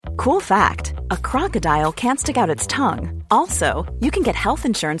Cool fact, a crocodile can't stick out its tongue. Also, you can get health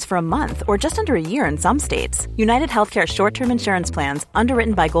insurance for a month or just under a year in some states. United Healthcare short-term insurance plans,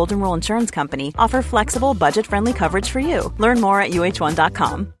 underwritten by Golden Rule Insurance Company, offer flexible, budget-friendly coverage for you. Learn more at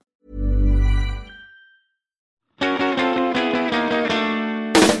uh1.com.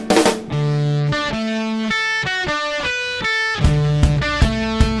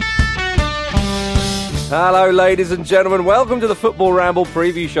 Hello, ladies and gentlemen. Welcome to the Football Ramble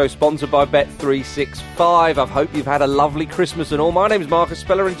preview show sponsored by Bet365. I hope you've had a lovely Christmas and all. My name's Marcus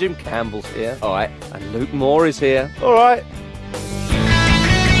Speller and Jim Campbell's here. All right. And Luke Moore is here. All right.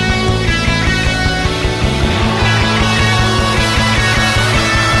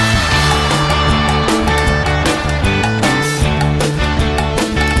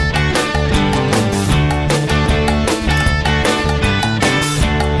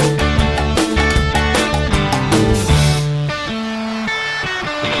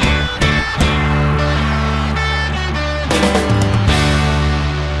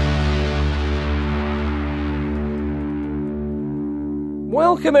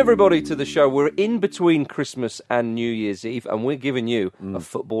 Welcome, everybody, to the show. We're in between Christmas and New Year's Eve, and we're giving you a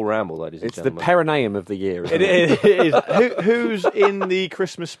football ramble, ladies and It's the gentlemen. perineum of the year, isn't it? It is. Who's in the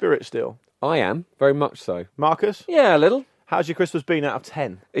Christmas spirit still? I am, very much so. Marcus? Yeah, a little. How's your Christmas been out of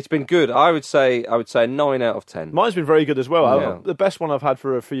 10? It's been good. I would say 9 out of 10. Mine's been very good as well. Yeah. The best one I've had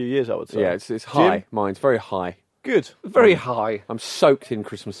for a few years, I would say. Yeah, it's high. Jim? Mine's very high. Good. Very high. I'm soaked in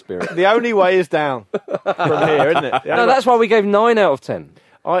Christmas spirit. The only way is down from here, isn't it? No, that's why we gave 9 out of 10.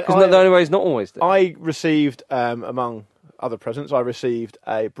 Because the only way is not always down. I received, among other presents, I received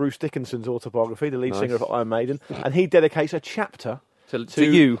a Bruce Dickinson's autobiography, the lead singer of Iron Maiden, and he dedicates a chapter to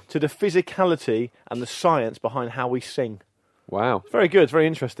you. to the physicality and the science behind how we sing. Wow. Very good, very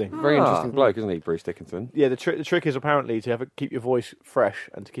interesting. Very interesting bloke, isn't he, Bruce Dickinson? Yeah, the trick is apparently to keep your voice fresh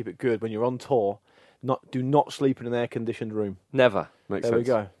and to keep it good when you're on tour. Do not sleep in an air-conditioned room. Never. Makes There sense. we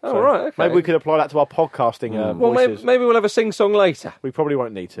go. Oh, right, okay. Maybe we could apply that to our podcasting Well, voices. maybe we'll have a sing-song later. We probably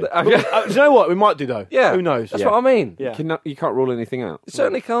won't need to. Okay. Do you know what? We might do, though. Yeah. Who knows? That's Yeah. what I mean. Yeah. You can't rule anything out. You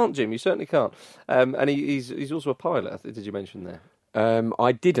certainly can't, Jim. You certainly can't. And he's also a pilot, did you mention there?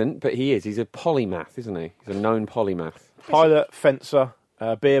 I didn't, but he is. He's a polymath, isn't he? He's a known polymath. Pilot, fencer,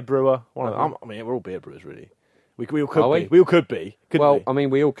 beer brewer. I mean, we're all beer brewers, really. We all could Are be. we? We all could be. Couldn't we? I mean,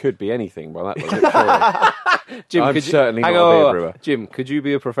 we all could be anything by that look, surely. Jim, I'm could you, certainly hang not a on, beer brewer. Jim, could you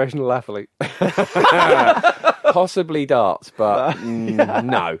be a professional athlete? Possibly darts, but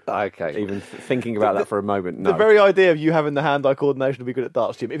no. Okay. Even thinking about that for a moment, no. The very idea of you having the hand-eye coordination to be good at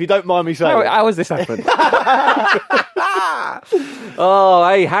darts, Jim, if you don't mind me saying. How has this happened? Oh,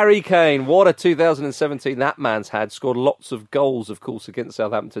 hey, Harry Kane. What a 2017 that man's had. Scored lots of goals, of course, against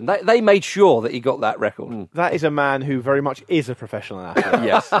Southampton. They made sure that he got that record. That is a man who very much is a professional athlete.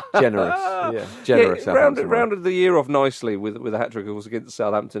 Yes, generous. Yeah. Generous. Yeah, rounded the year off nicely with a hat-trick goals against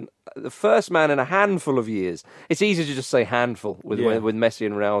Southampton. The first man in a handful of years. It's easy to just say handful with Messi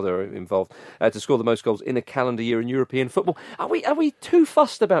and Ronaldo involved to score the most goals in a calendar year in European football. Are we too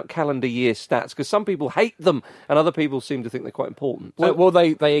fussed about calendar year stats? Because some people hate them and other people seem to think they're quite important. Well,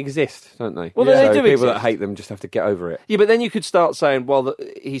 they exist, don't they? Well, they do people exist. that hate them just have to get over it. Yeah, but then you could start saying, well,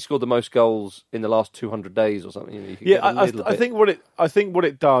 he scored the most goals in the last 200 days or something. You could get a little I bit. think what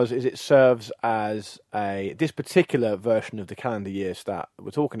it does is it serves as this particular version of the calendar year stat that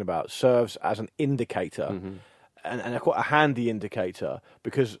we're talking about serves as an indicator, and quite a handy indicator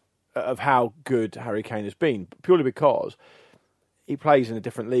because of how good Harry Kane has been. Purely because he plays in a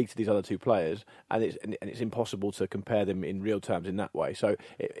different league to these other two players, and it's impossible to compare them in real terms in that way. So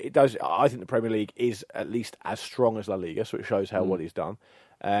it does. I think the Premier League is at least as strong as La Liga, so it shows how well he's done.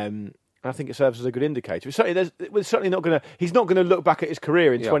 I think it serves as a good indicator. We're certainly not going to. He's not going to look back at his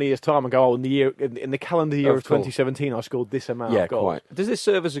career in 20 years' time and go, "Oh, in the calendar year of 2017, I scored this amount of goals." Quite. Does this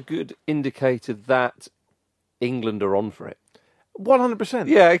serve as a good indicator that England are on for it? 100%.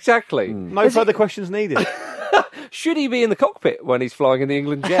 Yeah, exactly. No further questions needed. Should he be in the cockpit when he's flying in the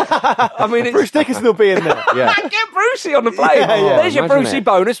England jet? I mean, it's... Bruce Dickinson will be in there. Yeah. Get Brucey on the plane. Yeah. There's your Imagine Brucey it.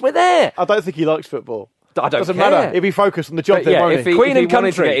 bonus. We're there. I don't think he likes football. I don't Doesn't care. matter. He'll be focused on the job But then, yeah, won't if he, he? Queen if he and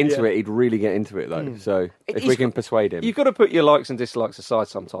wanted to country. get into it, he'd really get into it, though. So if we can persuade him. You've got to put your likes and dislikes aside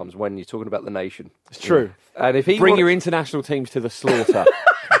sometimes when you're talking about the nation. It's true. And if he Bring wanted- your international teams to the slaughter.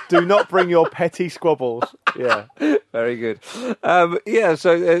 Do not bring your petty squabbles. Yeah. Very good.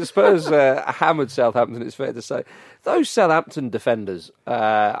 So Spurs hammered Southampton, it's fair to say. Those Southampton defenders, They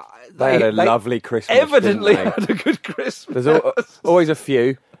had a lovely Christmas. evidently didn't they? had a good Christmas. There's always a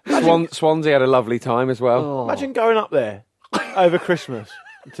few. Swansea had a lovely time as well. Imagine going up there over Christmas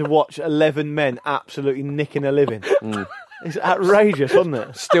to watch 11 men absolutely nicking a living. It's outrageous, wasn't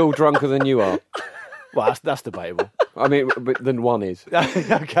it? Still drunker than you are. Well, that's debatable. I mean, but then one is.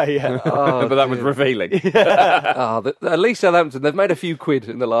 Okay, yeah. But that was revealing. At least Southampton, they've made a few quid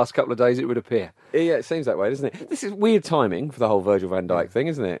in the last couple of days, it would appear. Yeah, it seems that way, doesn't it? This is weird timing for the whole Virgil van Dijk thing,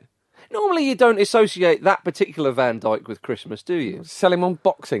 isn't it? Normally you don't associate that particular Van Dijk with Christmas, do you? Sell him on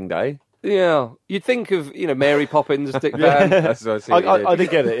Boxing Day. Yeah. You'd think of, Mary Poppins, Dick Van. That's what I did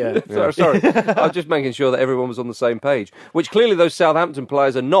get it, yeah. Sorry. I was just making sure that everyone was on the same page, which clearly those Southampton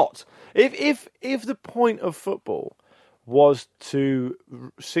players are not. If the point of football was to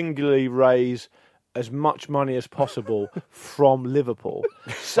singularly raise as much money as possible from Liverpool,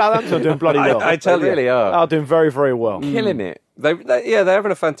 Southampton are doing bloody well. I tell you. They really are. Doing very, very well. Killing it. They're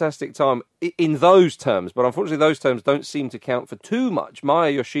having a fantastic time in those terms, but unfortunately those terms don't seem to count for too much.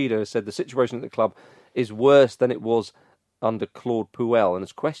 Maya Yoshida has said the situation at the club is worse than it was under Claude Puel and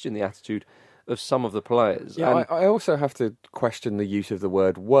has questioned the attitude of some of the players. Yeah, And I also have to question the use of the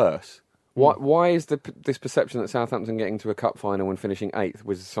word worse. Why is this perception that Southampton getting to a cup final and finishing 8th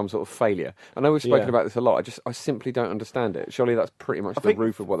was some sort of failure? I know we've spoken about this a lot. I simply don't understand it. Surely that's pretty much the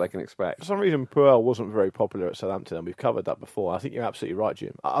roof of what they can expect. For some reason, Puel wasn't very popular at Southampton, and we've covered that before. I think you're absolutely right,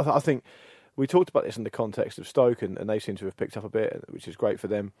 Jim. I think we talked about this in the context of Stoke, and they seem to have picked up a bit, which is great for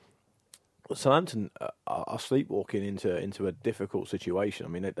them. Southampton are sleepwalking into a difficult situation. I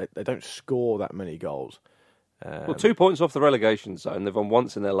mean, they don't score that many goals. 2 points off the relegation zone. They've won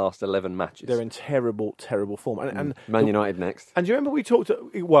once in their last 11 matches. They're in terrible, terrible form. And Man United next. And do you remember we talked?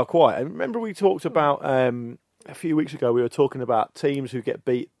 Remember we talked about a few weeks ago. We were talking about teams who get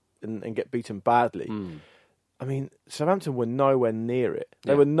beat and get beaten badly. I mean, Southampton were nowhere near it.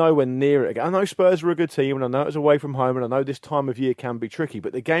 They were nowhere near it again. I know Spurs were a good team, and I know it was away from home, and I know this time of year can be tricky,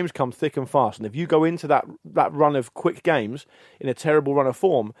 but the games come thick and fast. And if you go into that run of quick games in a terrible run of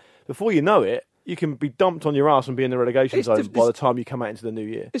form, before you know it, you can be dumped on your arse and be in the relegation zone by the time you come out into the new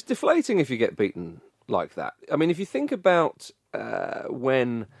year. It's deflating if you get beaten like that. I mean, if you think about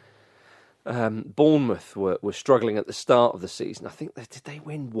when Bournemouth were struggling at the start of the season, I think did they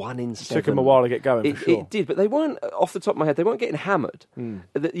win 1 in 7? It took them a while to get going, for sure. It did, but they weren't, off the top of my head, they weren't getting hammered.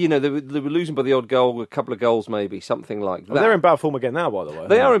 They were losing by the odd goal, a couple of goals maybe, something like that. Well, they're in bad form again now, by the way.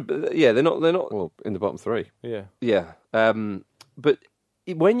 They are, they're not... Well, in the bottom 3. Yeah. Yeah. But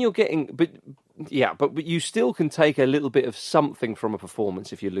when you're getting... But you still can take a little bit of something from a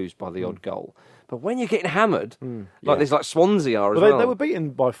performance if you lose by the odd goal. But when you're getting hammered, like Swansea are as well. They were beaten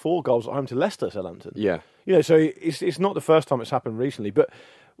by 4 goals at home to Leicester, Southampton. Yeah. So it's not the first time it's happened recently. But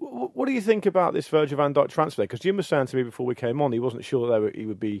what do you think about this Virgil van Dijk transfer? Because Jim was saying to me before we came on, he wasn't sure he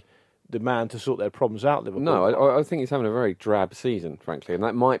would be the man to sort their problems out, Liverpool. No, I think he's having a very drab season, frankly, and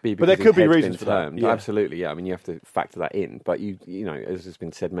that might be because but there could be his head's reasons been for that. turned. Yeah. Absolutely, yeah. I mean, you have to factor that in. But you know, as has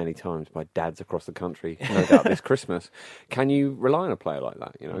been said many times by dads across the country, no doubt this Christmas, can you rely on a player like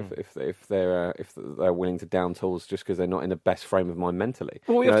that? You know, if they're willing to down tools just because they're not in the best frame of mind mentally.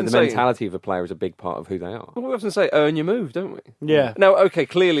 Well, the mentality of a player is a big part of who they are. Well, we often say earn your move, don't we? Yeah. Now, okay,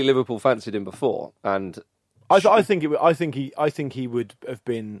 clearly Liverpool fancied him before, and I think he would have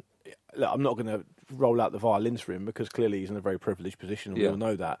been. Look, I'm not going to roll out the violins for him because clearly he's in a very privileged position, and we all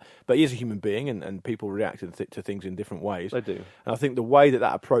know that. But he is a human being, and people react to things in different ways. They do. And I think the way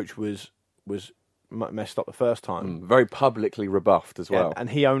that approach was messed up the first time. Very publicly rebuffed as well. And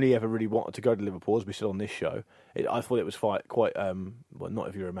he only ever really wanted to go to Liverpool, as we said on this show. I thought it was quite not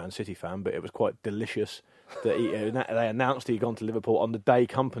if you're a Man City fan, but it was quite delicious that they announced he'd gone to Liverpool on the day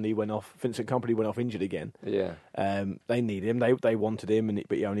Vincent Kompany went off injured again. Yeah. They needed him. They wanted him,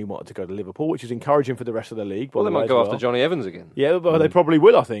 but he only wanted to go to Liverpool, which is encouraging for the rest of the league. Well, they might go after Johnny Evans again. Yeah, but they probably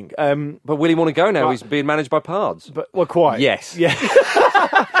will, I think. But will he want to go now? He's being managed by Pards. Quite. Yes. Yeah.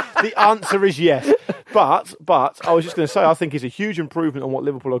 The answer is yes. But I was just going to say, I think it's a huge improvement on what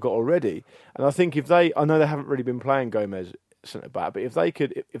Liverpool have got already. And I think I know they haven't really been playing Gomez centre back, but if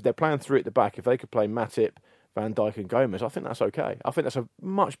they're playing 3 at the back, if they could play Matip, Van Dijk and Gomez, I think that's okay. I think that's a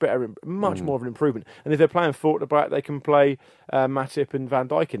much more of an improvement. And if they're playing 4 at the back, they can play Matip and Van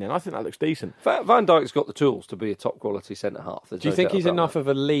Dijk in. And I think that looks decent. Van Dijk's got the tools to be a top quality centre half. Do you think he's enough of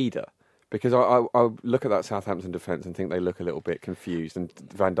a leader? Because I look at that Southampton defence and think they look a little bit confused, and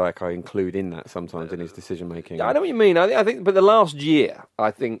Van Dijk I include in that sometimes in his decision making. Yeah, I know what you mean. I think, but the last year,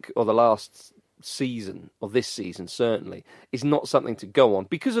 or the last season, or this season certainly, is not something to go on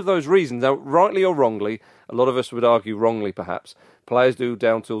because of those reasons. Now, rightly or wrongly, a lot of us would argue wrongly perhaps, Players do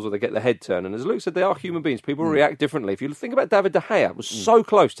down tools or they get their head turned. And as Luke said, they are human beings. People react differently. If you think about David De Gea, was so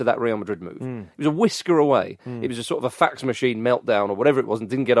close to that Real Madrid move. It was a whisker away. It was a sort of a fax machine meltdown or whatever it was and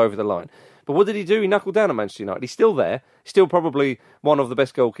didn't get over the line. But what did he do? He knuckled down at Manchester United. He's still there. Still probably one of the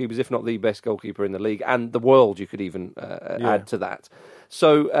best goalkeepers, if not the best goalkeeper in the league and the world, you could even add to that.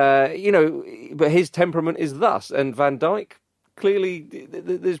 So, but his temperament is thus. And Van Dijk, clearly,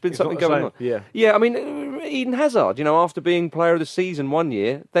 there's been something going on. Yeah, I mean, Eden Hazard, after being player of the season one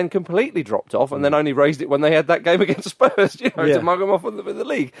year, then completely dropped off and then only raised it when they had that game against Spurs, to mug them off in the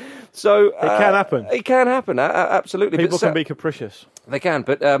league. So it can happen. It can happen, absolutely. People can be capricious. They can,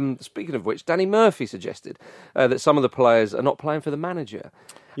 but speaking of which, Danny Murphy suggested that some of the players are not playing for the manager.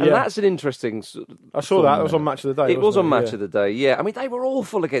 And that's an interesting... I saw that. It was on Match of the Day. It was on Match of the Day, yeah. I mean, they were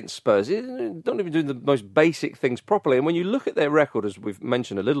awful against Spurs. They don't even do the most basic things properly. And when you look at their record, as we've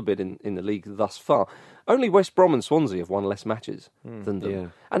mentioned a little bit in the league thus far, only West Brom and Swansea have won less matches than them. Yeah.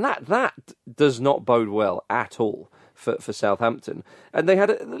 And that does not bode well at all for Southampton. And they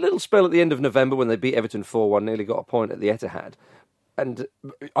had a little spell at the end of November when they beat Everton 4-1, nearly got a point at the Etihad. And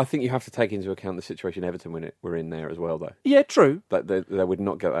I think you have to take into account the situation Everton were in there as well, though. Yeah, true. That they would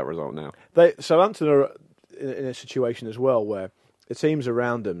not get that result now. Southampton are in a situation as well where the teams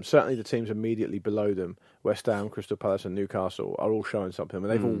around them, certainly the teams immediately below them, West Ham, Crystal Palace and Newcastle, are all showing something. I mean,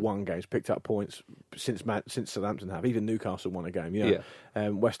 they've all won games, picked up points since Southampton have. Even Newcastle won a game.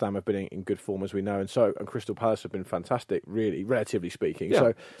 West Ham have been in good form, as we know, and Crystal Palace have been fantastic, really, relatively speaking. Yeah.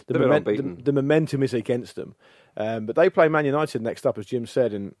 So the momentum is against them. But they play Man United next up, as Jim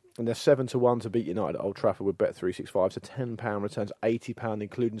said, and they're 7-1 to beat United at Old Trafford with Bet365. So £10 returns £80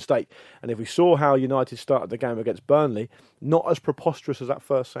 including stake. And if we saw how United started the game against Burnley, not as preposterous as that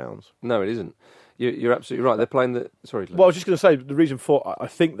first sounds. No, it isn't. You're absolutely right. They're playing the... Sorry, Luke. Well, I was just going to say, the reason for I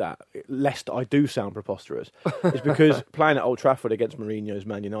think that, lest I do sound preposterous, is because playing at Old Trafford against Mourinho's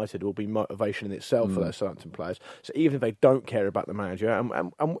Man United will be motivation in itself for those Southampton players. So even if they don't care about the manager,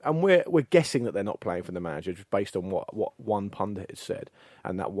 and we're guessing that they're not playing for the manager just based on what one pundit has said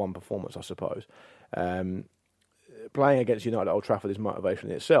and that one performance, I suppose. Playing against United at Old Trafford is motivation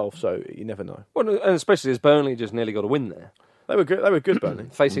in itself, so you never know. Well, and especially as Burnley just nearly got a win there. They were good, Burnley.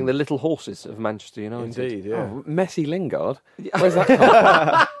 Facing the little horses of Manchester United. Indeed, yeah. Oh, Messi Lingard? Where's that come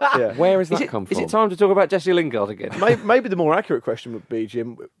from? Yeah. Where has that come from? Is it time to talk about Jesse Lingard again? Maybe the more accurate question would be,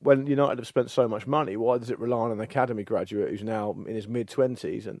 Jim, when United have spent so much money, why does it rely on an academy graduate who's now in his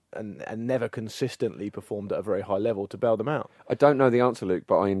mid-20s and never consistently performed at a very high level to bail them out? I don't know the answer, Luke,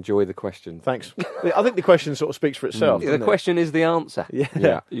 but I enjoy the question. Thanks. I think the question sort of speaks for itself. The question is the answer.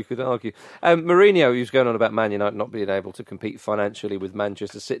 Yeah. You could argue. Mourinho, who's going on about Man United not being able to compete financially with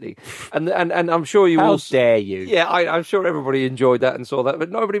Manchester City, and I'm sure you all... How dare you? Yeah, I'm sure everybody enjoyed that and saw that, but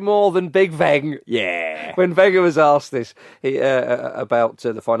nobody more than Big Veng. Yeah. When Wenger was asked this about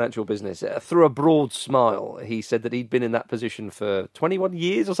the financial business, through a broad smile, he said that he'd been in that position for 21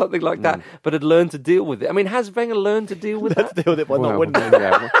 years or something like that, but had learned to deal with it. I mean, has Wenger learned to deal with that? Deal with it by not winning.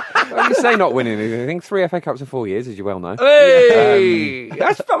 Well, you say not winning anything. 3 FA Cups in 4 years, as you well know. Hey!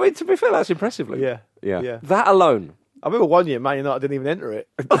 To be fair, that's impressive, Luke. Yeah. That alone. I remember one year Man United didn't even enter it.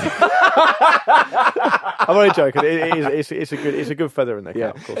 I'm only joking. It's a good feather in their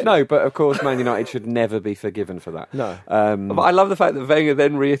cap. Of course. No, but of course Man United should never be forgiven for that. No. But I love the fact that Wenger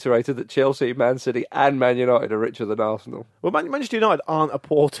then reiterated that Chelsea, Man City and Man United are richer than Arsenal. Well, Manchester United aren't a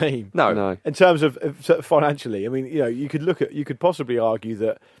poor team. No. In terms of financially, I mean, you could possibly argue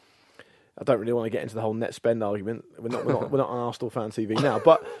that. I don't really want to get into the whole net spend argument. We're not on Arsenal Fan TV now,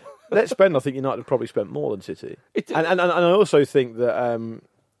 but net spend, I think United have probably spent more than City. And I also think that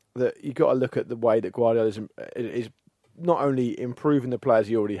that you've got to look at the way that Guardiola is not only improving the players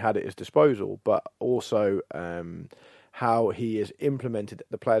he already had at his disposal, but also how he has implemented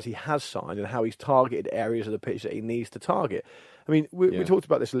the players he has signed and how he's targeted areas of the pitch that he needs to target. I mean, we talked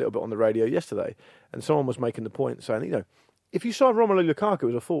about this a little bit on the radio yesterday, and someone was making the point saying, if you sign Romelu Lukaku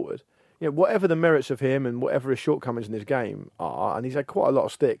as a forward, whatever the merits of him and whatever his shortcomings in his game are, and he's had quite a lot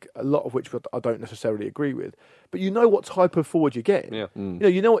of stick, a lot of which I don't necessarily agree with, but you know what type of forward you're getting. Yeah.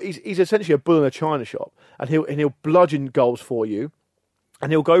 You know what, he's essentially a bull in a china shop, and he'll bludgeon goals for you,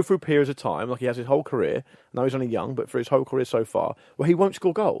 and he'll go through periods of time, like he has his whole career. I know he's only young, but for his whole career so far, where he won't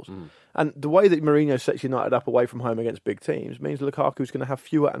score goals. And the way that Mourinho sets United up away from home against big teams means Lukaku's going to have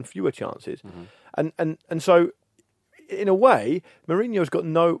fewer and fewer chances. And so, in a way, Mourinho's got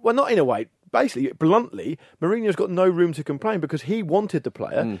not in a way, basically, bluntly, Mourinho's got no room to complain because he wanted the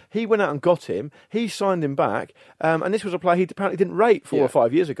player. He went out and got him. He signed him back. And this was a player he apparently didn't rate 4 or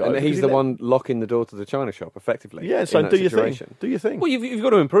 5 years ago. And he's the one locking the door to the China shop, effectively. Yeah, so do your thing. Do your thing. Well, you've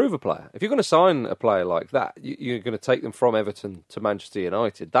got to improve a player. If you're going to sign a player like that, you're going to take them from Everton to Manchester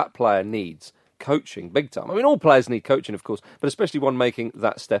United. That player needs coaching big time. I mean, all players need coaching, of course, but especially one making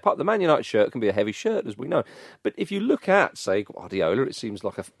that step up. The Man United shirt can be a heavy shirt, as we know. But if you look at, say, Guardiola, it seems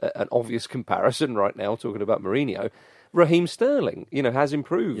like an obvious comparison right now, talking about Mourinho. Raheem Sterling, has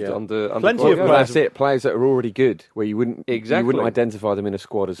improved under Plenty Guardiola. of That's it. Players that are already good, where you wouldn't Exactly. identify them in a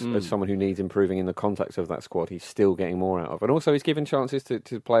squad as someone who needs improving in the context of that squad. He's still getting more out of, and also he's given chances to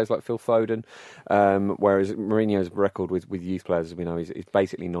players like Phil Foden, whereas Mourinho's record with youth players, as we know, is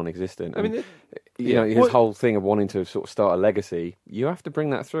basically non-existent. I mean, his whole thing of wanting to sort of start a legacy, you have to bring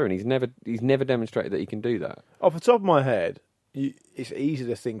that through, and he's never demonstrated that he can do that. Off the top of my head, it's easy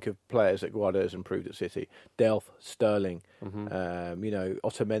to think of players that Guardiola's improved at City. Delph, Sterling,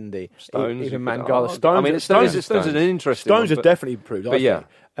 Otamendi, Stones, even you could Mangala. argue. Stones, I mean, Stones is an interesting Stones one, has definitely improved. but I yeah.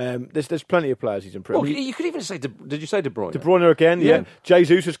 think. There's plenty of players he's improved. Well, you could even say, did you say De Bruyne? De Bruyne again, yeah.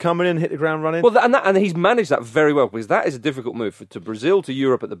 Jesus has come in and hit the ground running. Well, and he's managed that very well, because that is a difficult move to Brazil, to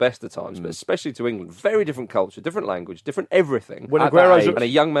Europe at the best of times, but especially to England. Very different culture, different language, different everything. When At Aguero's- that age, and a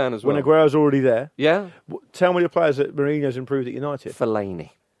young man as well. when Aguero's already there. Yeah, Tell me the players that Mourinho's improved at United.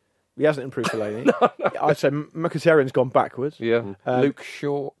 Fellaini. He hasn't improved Fellaini. I'd say Mkhitaryan's gone backwards. Yeah. Luke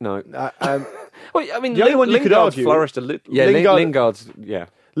Shaw, no, Well, I mean, The only one you could Lingard's argue- flourished a little. yeah, Lingard- Lingard's,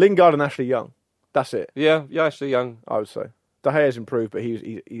 Lingard and Ashley Young. That's it, Yeah, actually young. I would say. De Gea's improved, but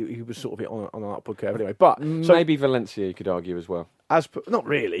he was sort of on an upward curve anyway. But so maybe Valencia, you could argue as well. not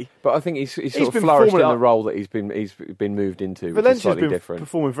really. But I think he's sort of been flourished in performing the up- role that he's been moved into, which is Valencia's slightly been different.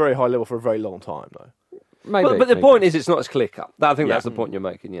 performing very high level for a very long time, though. Maybe, But the maybe. point is, it's not as clear cut. I think Yeah. that's the point you're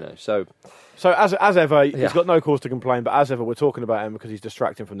making, So, So as ever, Yeah. he's got no cause to complain. But as ever, we're talking about him because he's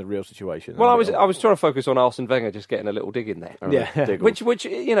distracting from the real situation. well, I was trying to focus on Arsene Wenger just getting a little dig in there. Yeah. Diggle. Which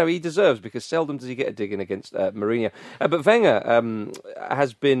he deserves, because seldom does he get a dig in against Mourinho. But Wenger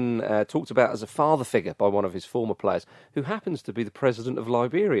has been talked about as a father figure by one of his former players, who happens to be the president of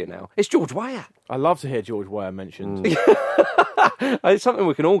Liberia now. It's George Weah. I love to hear George Weah mentioned. It's something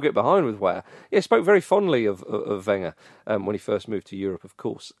we can all get behind with Weah. Yeah, spoke very fondly of Wenger when he first moved to Europe, of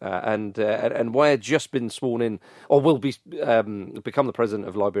course. And Weah just been sworn in, or will be become the president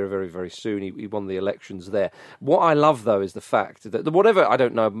of Liberia very, very soon. He won the elections there. What I love, though, is the fact that whatever, I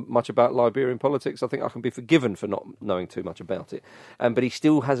don't know much about Liberian politics. I think I can be forgiven for not knowing too much about it. But he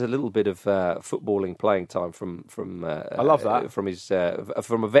still has a little bit of footballing playing time from I love that. from his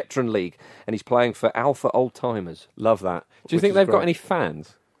from a veteran league, and he's playing for Alpha Old Timers. Love that. Do you Which think is they've got great. any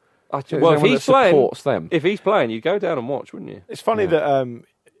fans? Well, Is if there anyone he's that playing, supports them? if he's playing, you'd go down and watch, wouldn't you? It's funny that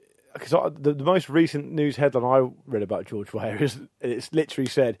because the most recent news headline I read about George Weah is it's literally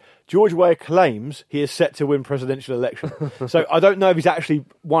said George Weah claims he is set to win presidential election. So I don't know if he's actually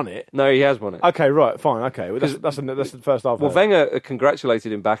won it. No, he has won it. Okay, right, fine, okay. Well, that's the first I've Well, heard. Wenger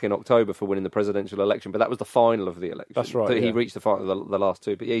congratulated him back in October for winning the presidential election, but that was the final of the election. That's right, So he yeah. reached the final of the last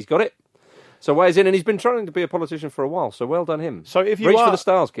two, but yeah, he's got it. So Weah's in, and he's been trying to be a politician for a while. So well done him. So if you reach are- for the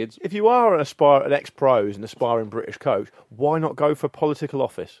stars, kids. If you are an ex-pros and aspiring British coach, why not go for political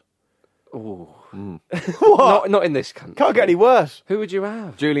office? Ooh. What? Not in this country. Can't get any worse. Who would you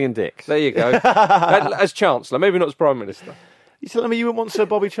have? Julian Dix. There you go. As Chancellor, maybe not as Prime Minister. You telling me you wouldn't want Sir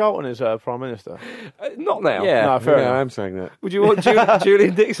Bobby Charlton as Prime Minister? Not now. Yeah, No, fair enough. I'm saying that. Would you want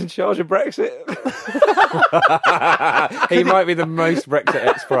Julian Dix in charge of Brexit? He might be the most Brexit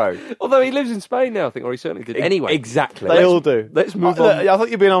ex-pro. Although he lives in Spain now, I think, or he certainly did. Anyway, Exactly. They all do. let's move Look, on. I thought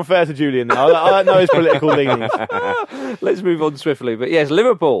you're being unfair to Julian now. I don't know his political leanings. Let's move on swiftly. But yes,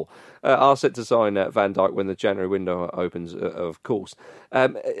 Liverpool are set to sign Van Dijk when the January window opens, of course.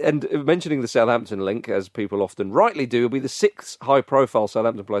 And mentioning the Southampton link, as people often rightly do, will be the sixth high-profile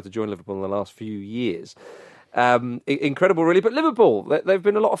Southampton player to join Liverpool in the last few years. Incredible, really. But Liverpool, they've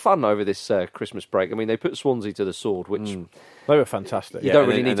been a lot of fun over this Christmas break. I mean, they put Swansea to the sword, which They were fantastic. you don't and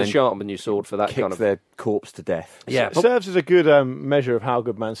really then- need to and then sharpen your sword for that Kicked kind of... their corpse to death. Yeah, It serves as a good measure of how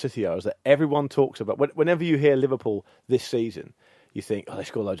good Man City are, is that everyone talks about... Whenever you hear Liverpool this season, you think, they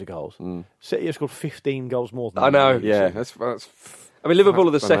score loads of goals. City have scored 15 goals more than I know. them. Yeah, that's I mean, Liverpool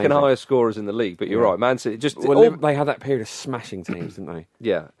are the That's second amazing. highest scorers in the league, but you're right, Man City just... Well, they had that period of smashing teams, didn't they?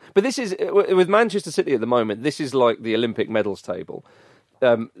 Yeah, but this is with Manchester City at the moment. This is like the Olympic medals table.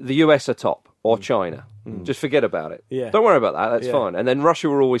 The US are top, or China. Just forget about it. Yeah. Don't worry about that. That's Yeah. fine. And then Russia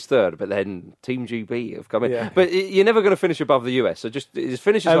were always third, but then Team GB have come in. Yeah. But you're never going to finish above the US. So just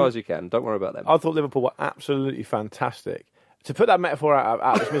finish as high as you can. Don't worry about them. I thought Liverpool were absolutely fantastic To put that metaphor out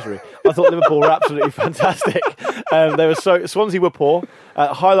of this misery, I thought Liverpool were absolutely fantastic. Swansea were poor.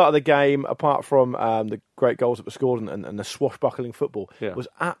 Highlight of the game, apart from the great goals that were scored and the swashbuckling football, was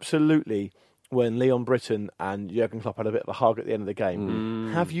absolutely when Leon Britton and Jurgen Klopp had a bit of a hug at the end of the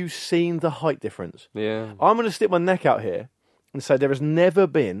game. Have you seen the height difference? Yeah. I'm going to stick my neck out here and say there has never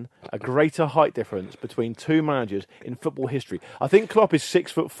been a greater height difference between two managers in football history. I think Klopp is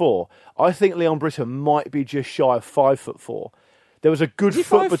 6'4". I think Leon Britton might be just shy of 5'4". There was a good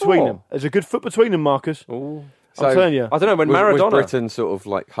foot between them. There's a good foot between them, Marcus. Ooh. I'm telling you. I don't know, when was Maradona... Britain sort of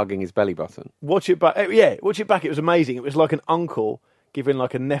like hugging his belly button? Watch it back. Yeah, watch it back. It was amazing. It was like an uncle giving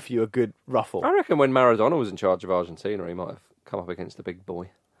like a nephew a good ruffle. I reckon when Maradona was in charge of Argentina, he might have come up against the big boy.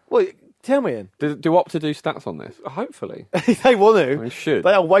 Well, tell me, Ian. Do Opta do stats on this? Hopefully. They want to. They should.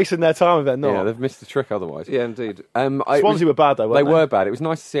 They are wasting their time if they're not. Yeah, they've missed the trick otherwise. Yeah, indeed. Swansea were bad, though, weren't they? They were bad. It was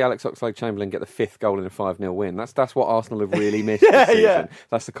nice to see Alex Oxlade-Chamberlain get the 5th goal in a 5-0 win. That's what Arsenal have really missed this season. Yeah.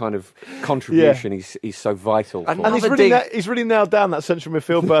 That's the kind of contribution he's so vital for. And he's really nailed down that central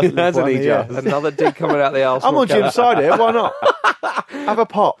midfield berth. Hasn't he, yeah. just? Another dig coming out the Arsenal. I'm on Jim's side here. Why not? Have a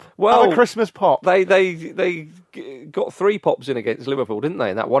pop. Well, have a Christmas pop. They got 3 pops in against Liverpool, didn't they?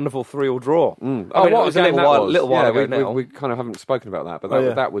 In that wonderful 3-3 draw. Oh, it what was a a game that was. little while ago now. We kind of haven't spoken about that,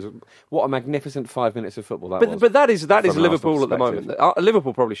 but that was what a magnificent 5 minutes of football that was. But that is from an Liverpool Arsenal at the moment.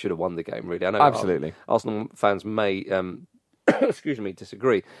 Liverpool probably should have won the game, really. I know Absolutely. Arsenal fans may, excuse me,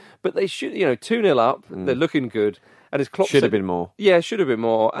 disagree, but they should. 2-0 up. They're looking good. And as Klopp should have said, been more. Yeah, should have been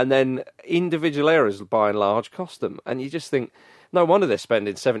more. And then individual errors, by and large, cost them. And you just think, no wonder they're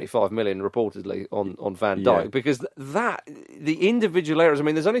spending 75 million reportedly on Van Dijk, because the individual errors. I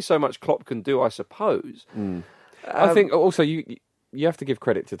mean, there's only so much Klopp can do, I suppose. I think also you have to give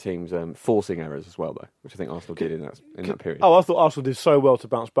credit to teams forcing errors as well, though, which I think Arsenal did in that period. Oh, I thought Arsenal did so well to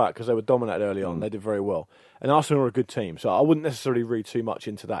bounce back because they were dominated early on. They did very well. And Arsenal are a good team, so I wouldn't necessarily read too much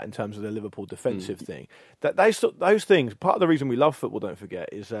into that in terms of the Liverpool defensive thing. Those things, part of the reason we love football, don't forget,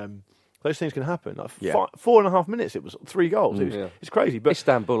 is those things can happen. Like 4.5 minutes, it was 3 goals. It's crazy. But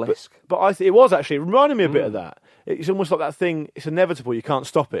Istanbul-esque. But I think it was actually. It reminded me a bit of that. It's almost like that thing, it's inevitable, you can't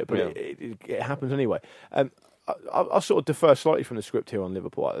stop it, but it happens anyway. I'll sort of defer slightly from the script here on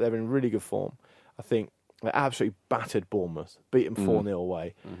Liverpool. They're in really good form. I think they absolutely battered Bournemouth, beat them 4-0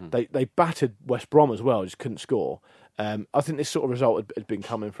 away. They battered West Brom as well, just couldn't score. I think this sort of result had been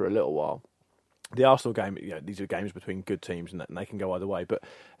coming for a little while. The Arsenal game, these are games between good teams and they can go either way, but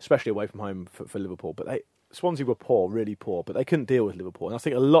especially away from home for Liverpool. But Swansea were poor, really poor, but they couldn't deal with Liverpool. And I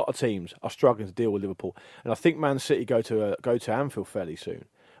think a lot of teams are struggling to deal with Liverpool. And I think Man City go to Anfield fairly soon.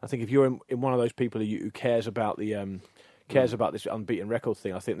 I think if you're in one of those people who cares about about this unbeaten record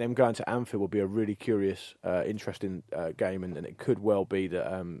thing, I think them going to Anfield will be a really curious, interesting game, and it could well be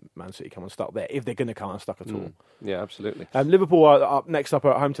that Man City come unstuck there, if they're going to come unstuck at all. Yeah, absolutely. Liverpool are next up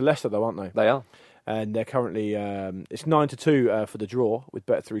at home to Leicester, though, aren't they? They are. And they're currently, it's 9-2 for the draw with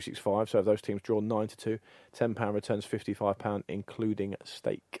Bet365. So if those teams draw 9-2, £10 returns £55, including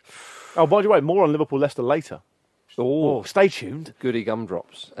stake. Oh, by the way, more on Liverpool-Leicester later. Oh, stay tuned. Goody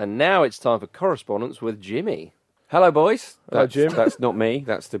gumdrops. And now it's time for correspondence with Jimmy. Hello, boys. Hello, Jim. That's not me.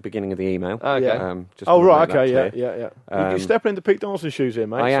 That's the beginning of the email. Okay. Right. Okay. Yeah. You're stepping into Pete Donaldson's shoes here,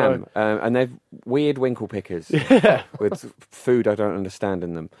 mate. I am. And they're weird winkle pickers with food I don't understand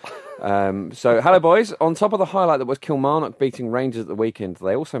in them. So, hello, boys. On top of the highlight that was Kilmarnock beating Rangers at the weekend,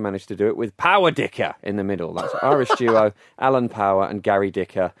 they also managed to do it with Power Dicker in the middle. That's Irish duo Alan Power and Gary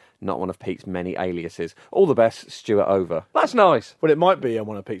Dicker, not one of Pete's many aliases. All the best, Stuart Over. That's nice. Well, it might be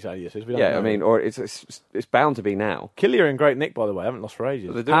one of Pete's aliases. We don't know. I mean, or it's bound to be now. Killier in great nick, by the way. I haven't lost for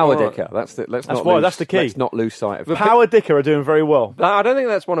ages. Power Dicker. That's the key. Let's not lose sight of it. Power Dicker are doing very well. I don't think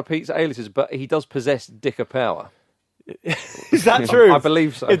that's one of Pete's aliases, but he does possess Dicker power. Is that true? I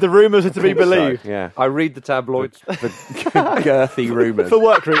believe so. If the rumours are to be believed. So, yeah. I read the tabloids. The girthy rumours. For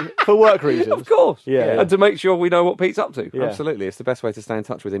work reasons. Of course. Yeah. And to make sure we know what Pete's up to. Yeah. Absolutely. It's the best way to stay in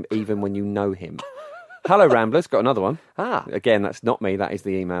touch with him, even when you know him. Hello, Ramblers. Got another one. Again, that's not me. That is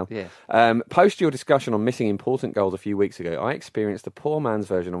the email. Yes. Post your discussion on missing important goals a few weeks ago, I experienced the poor man's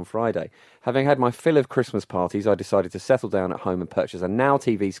version on Friday. Having had my fill of Christmas parties, I decided to settle down at home and purchase a Now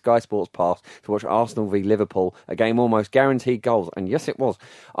TV Sky Sports Pass to watch Arsenal v Liverpool, a game almost guaranteed goals. And yes, it was.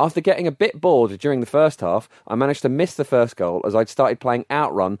 After getting a bit bored during the first half, I managed to miss the first goal as I'd started playing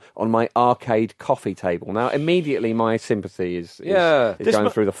Outrun on my arcade coffee table. Now, immediately, my sympathy is going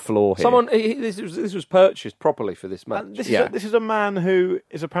through the floor here. This was purchased properly for this match. This is a man who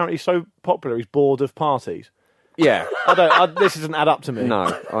is apparently so popular he's bored of parties. Yeah. This doesn't add up to me.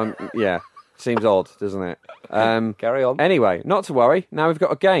 No, seems odd, doesn't it? Carry on. Anyway, not to worry. Now we've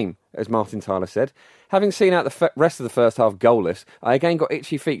got a game. as Martin Tyler said. Having seen out the rest of the first half goalless, I again got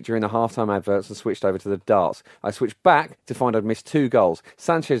itchy feet during the half-time adverts and switched over to the darts. I switched back to find I'd missed 2 goals.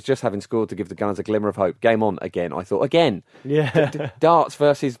 Sanchez just having scored to give the Gunners a glimmer of hope. Game on again. I thought, again. Yeah. Darts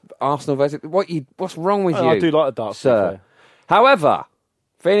versus Arsenal versus... What's wrong with you? I do like the darts, sir. However...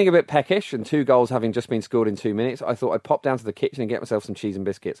 Feeling a bit peckish and 2 goals having just been scored in 2 minutes, I thought I'd pop down to the kitchen and get myself some cheese and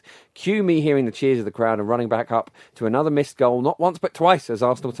biscuits. Cue me hearing the cheers of the crowd and running back up to another missed goal, not once but twice, as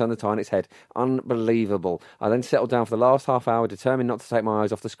Arsenal turned the tie on its head. Unbelievable. I then settled down for the last half hour, determined not to take my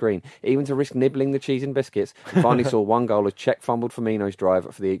eyes off the screen, even to risk nibbling the cheese and biscuits, and finally saw 1 goal as Cech fumbled Firmino's drive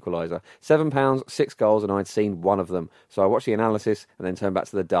for the equaliser. £7, 6 goals, and I'd seen 1 of them. So I watched the analysis and then turned back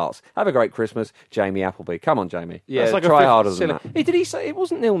to the darts. Have a great Christmas, Jamie Appleby. Come on, Jamie. Yeah, like try harder than that. Did he say it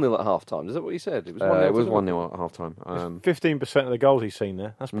wasn't 0-0 at half time? Is that what he said? It was 1-0. It was 1-0 at half time. 15% of the goals he's seen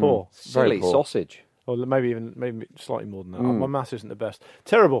there. That's poor. Silly poor. sausage. Or maybe slightly more than that. My maths isn't the best.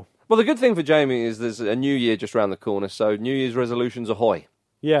 Terrible. Well, the good thing for Jamie is there's a new year just round the corner, so New Year's resolutions ahoy.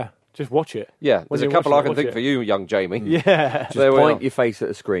 Yeah, just watch it. Yeah, there's a couple I can think for you, young Jamie. Yeah. Just point your face at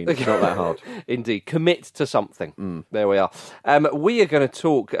the screen. It's not that hard. Indeed. Commit to something. There we are. We are going to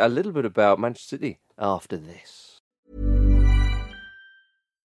talk a little bit about Manchester City after this.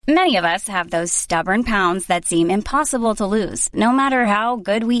 Many of us have those stubborn pounds that seem impossible to lose, no matter how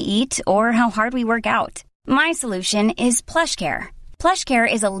good we eat or how hard we work out. My solution is PlushCare.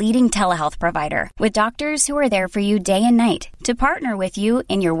 PlushCare is a leading telehealth provider with doctors who are there for you day and night to partner with you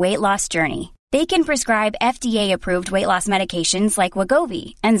in your weight loss journey. They can prescribe FDA-approved weight loss medications like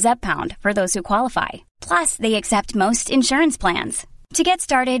Wegovy and Zepbound for those who qualify. Plus, they accept most insurance plans. To get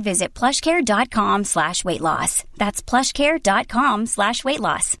started, visit plushcare.com/weightloss. That's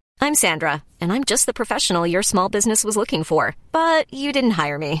plushcare.com/weightloss. I'm Sandra, and I'm just the professional your small business was looking for. But you didn't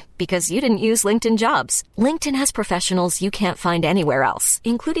hire me because you didn't use LinkedIn Jobs. LinkedIn has professionals you can't find anywhere else,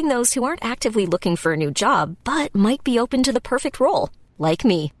 including those who aren't actively looking for a new job, but might be open to the perfect role, like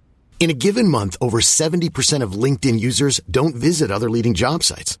me. In a given month, over 70% of LinkedIn users don't visit other leading job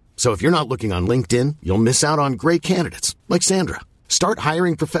sites. So if you're not looking on LinkedIn, you'll miss out on great candidates like Sandra. Start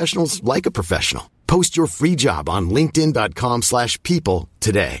hiring professionals like a professional. Post your free job on linkedin.com/people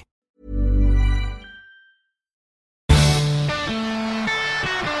today.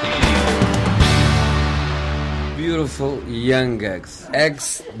 Beautiful young eggs.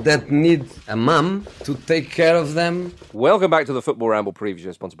 Eggs that need a mum to take care of them. Welcome back to the Football Ramble preview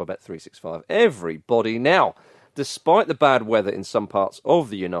show, sponsored by Bet365. Everybody now, despite the bad weather in some parts of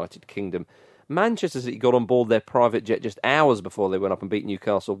the United Kingdom, Manchester City got on board their private jet just hours before they went up and beat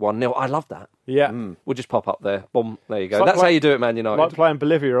Newcastle 1-0. I love that. Yeah. We'll just pop up there. Boom, there you go. It's like That's how you do it, Man United. Like playing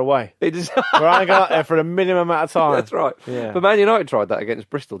Bolivia away. It is. We're only going out there for a minimum amount of time. That's right. Yeah. But Man United tried that against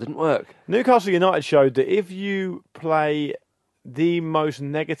Bristol. Didn't work. Newcastle United showed that if you play the most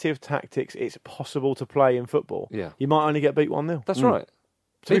negative tactics it's possible to play in football, you might only get beat 1-0. That's right.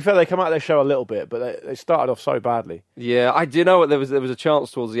 To be fair, they come out of their show a little bit, but they started off so badly. Yeah, I do know what there was a chance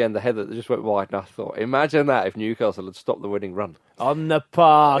towards the end, the header that just went wide, and I thought, imagine that if Newcastle had stopped the winning run. On the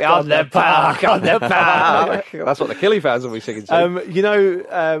park, on the park. That's what the Killy fans will be singing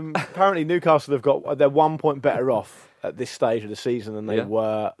to. Apparently Newcastle they're 1 point better off at this stage of the season than they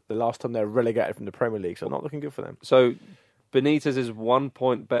were the last time they were relegated from the Premier League, so not looking good for them. So Benitez is 1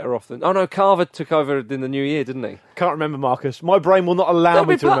 point better off than... Oh, no, Carver took over in the new year, didn't he? Can't remember, Marcus. My brain will not allow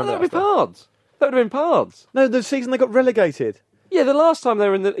me to remember that. That would be Pards. That would have been Pards. No, the season they got relegated. Yeah, the last time they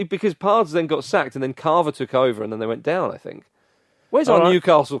were in the... Because Pards then got sacked and then Carver took over and then they went down, I think. Where's our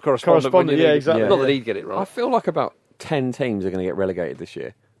Newcastle correspondent? Yeah, exactly. Not that he'd get it right. I feel like about 10 teams are going to get relegated this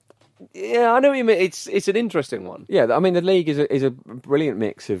year. Yeah, I know what you mean. It's an interesting one. Yeah, I mean, the league is a brilliant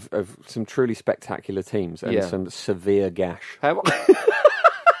mix of some truly spectacular teams and some severe gash.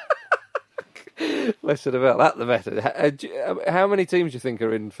 Less said about that, the better. How many teams do you think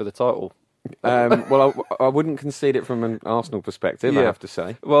are in for the title? Well, I wouldn't concede it from an Arsenal perspective, I have to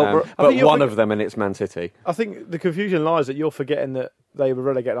say. Well, but one of them, and it's Man City. I think the confusion lies that you're forgetting that they were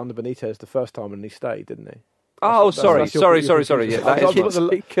relegated under Benitez the first time and he stayed, didn't he? Sorry. Yeah, He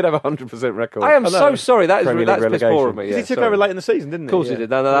could have a 100% record. I am so sorry. That's piss poor of me. Because he took over late in the season, didn't he? Of course he did.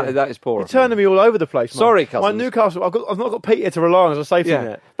 No, that is poor. You're turning me all over the place, man. Sorry, Cousins. My Newcastle, I've not got Peter to rely on as a safety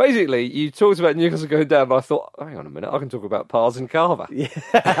net. Basically, you talked about Newcastle going down, and I thought, hang on a minute, I can talk about Pards and Carver. Yeah.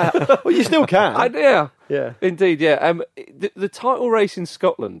 Well, you still can. Yeah. Indeed, yeah. The title race in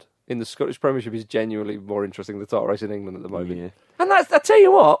Scotland, in the Scottish Premiership, is genuinely more interesting than the title race in England at the moment. Yeah. And I tell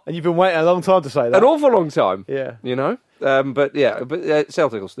you what. And you've been waiting a long time to say that. An awful long time. Yeah. You know? But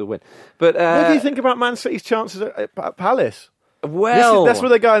Celtic will still win. But what do you think about Man City's chances at Palace? Well, that's where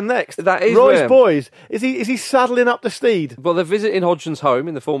they're going next. That is Roy's where- boys. Is he saddling up the steed? Well, they're visiting Hodgson's home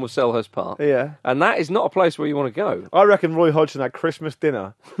in the form of Selhurst Park. Yeah. And that is not a place where you want to go. I reckon Roy Hodgson had Christmas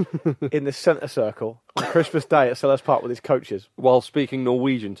dinner in the centre circle on Christmas Day at Selhurst Park with his coaches. While speaking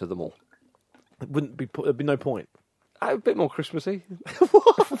Norwegian to them all. There'd be no point. A bit more Christmassy.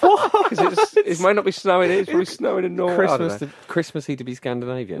 What? Because it might not be snowing. It's probably snowing in Norway. I don't know. Christmassy to be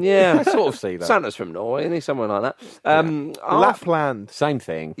Scandinavian. Yeah. I sort of see that. Santa's from Norway, isn't he? Somewhere like that. Lapland. Same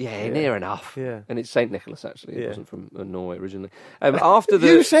thing. Yeah, near enough. Yeah. And it's St. Nicholas, actually. It Yeah. wasn't from Norway originally. After the,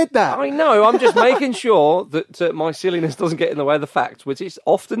 You said that. I know. I'm just making sure that my silliness doesn't get in the way of the facts, which it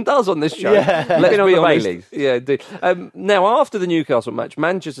often does on this show. Yeah. Let's Been on be the honest. Baileys. Yeah, indeed. Now, after the Newcastle match,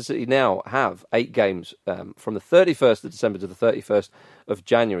 Manchester City now have 8 games from the 31st of December to the 31st of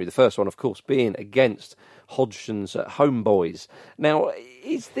January. The first one, of course, being against Hodgson's homeboys. Now,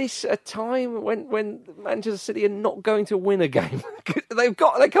 is this a time when Manchester City are not going to win a game? They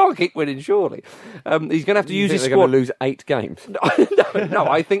can't keep winning, surely. He's going to have to use his They're squad. going to lose 8 games. No,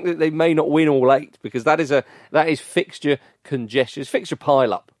 I think that they may not win all 8 because that is fixture congestion, it's fixture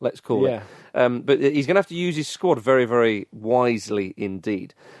pile up, let's call it. But he's going to have to use his squad very, very wisely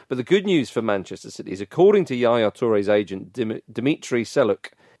indeed. But the good news for Manchester City is, according to Yaya Touré's agent, Dimitri Seluk,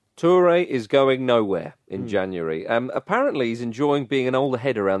 Touré is going nowhere in January. Apparently, he's enjoying being an older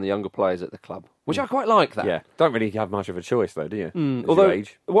head around the younger players at the club, which I quite like that. Yeah. Don't really have much of a choice, though, do you? As Although, your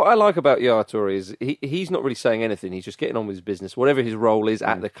age. what I like about Yaya Touré is he's not really saying anything. He's just getting on with his business, whatever his role is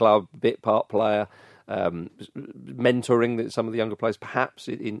at the club, bit part player, mentoring some of the younger players, perhaps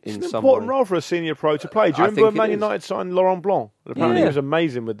in It's an some important way. role for a senior pro to play. Do you I remember when think Man it is. United signed Laurent Blanc? Apparently Yeah. he was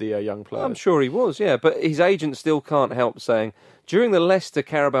amazing with the young players. I'm sure he was, yeah. But his agent still can't help saying, during the Leicester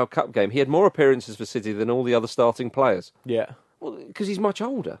Carabao Cup game, he had more appearances for City than all the other starting players. Yeah. Well, because he's much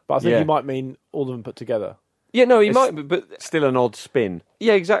older. But I think Yeah. he might mean all of them put together. Yeah, no, he might, but Still an odd spin.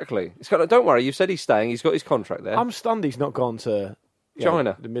 yeah, exactly. It's kind of, don't worry, you've said he's staying. He's got his contract there. I'm stunned he's not gone to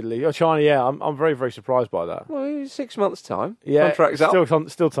China. the Middle East. Oh, China, yeah. I'm very, very surprised by that. Well, 6 months' time. Yeah, Contract's up.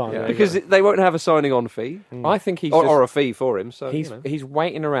 still time. Yeah, Because they won't have a signing-on fee. I think he's Or a fee for him. So he's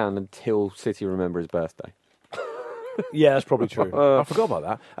waiting around until City remember his birthday. yeah, that's probably true. I forgot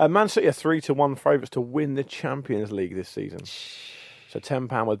about that. Man City are 3-1 favourites to win the Champions League this season. So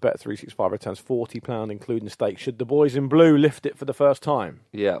 £10 with Bet365 returns £40, including stakes. Should the boys in blue lift it for the first time?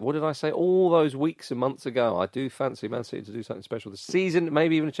 Yeah, what did I say all those weeks and months ago? I do fancy Man City to do something special this season,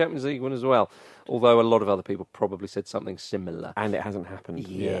 maybe even a Champions League one as well. Although a lot of other people probably said something similar. And it hasn't happened.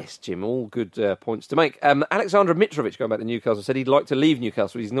 Yes, Jim, all good points to make. Alexander Mitrovic, going back to Newcastle, said he'd like to leave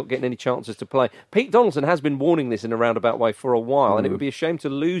Newcastle. He's not getting any chances to play. Pete Donaldson has been warning this in a roundabout way for a while, and it would be a shame to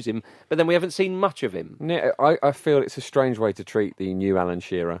lose him, but then we haven't seen much of him. Yeah, I feel it's a strange way to treat the new Alan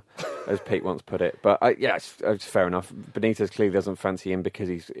Shearer, as Pete once put it. But it's fair enough. Benitez clearly doesn't fancy him because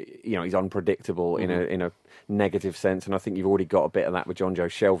he's unpredictable in a negative sense, and I think you've already got a bit of that with John Joe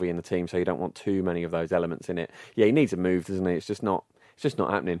Shelvey in the team, so you don't want too many of those elements in it. Yeah, he needs a move, doesn't he? It's just not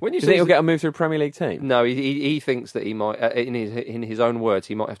happening. When you Do you say think he'll get a move to a Premier League team? No, he thinks that he might, in his own words,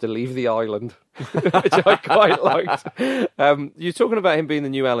 he might have to leave the island, which I quite liked. You're talking about him being the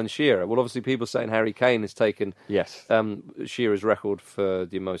new Alan Shearer. Well, obviously, people saying Harry Kane has taken Yes. Shearer's record for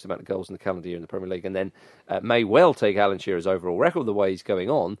the most amount of goals in the calendar year in the Premier League, and then may well take Alan Shearer's overall record the way he's going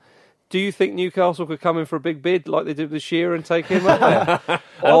on. Do you think Newcastle could come in for a big bid like they did with Shearer and take him up there?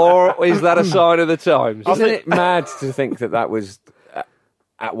 Or is that a sign of the times? Isn't it mad to think that was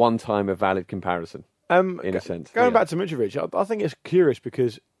at one time a valid comparison? In a sense. Going back to Mitrovic, I think it's curious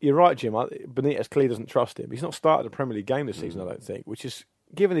because you're right, Jim. Benitez clearly doesn't trust him. He's not started a Premier League game this season, I don't think, which is,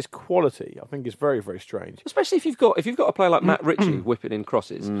 given his quality, I think is very, very strange. Especially if you've got a player like Matt Ritchie whipping in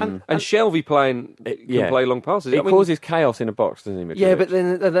crosses and Shelvey can play long passes. It causes chaos in a box, doesn't he, Mitrovic? Yeah, but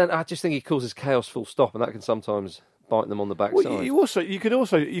then I just think he causes chaos full stop, and that can sometimes bite them on the backside. Well,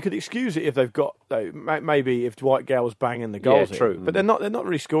 you could excuse it if they've got maybe if Dwight Gale's banging the goals. Yeah, true. But they're not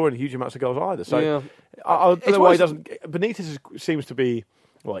really scoring huge amounts of goals either. So Yeah. I don't It's know why worse- he doesn't. Benitez seems to be,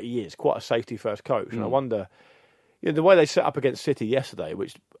 well, he is quite a safety first coach, and I wonder. The way they set up against City yesterday,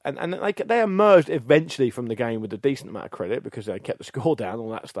 and they emerged eventually from the game with a decent amount of credit because they kept the score down, all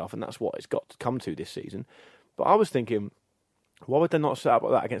that stuff, and that's what it's got to come to this season. But I was thinking, why would they not set up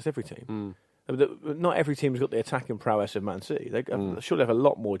like that against every team? Not every team's got the attacking prowess of Man City. They surely have a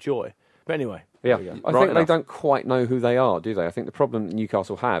lot more joy. But anyway, Yeah. there we go. I think they don't quite know who they are, do they? I think the problem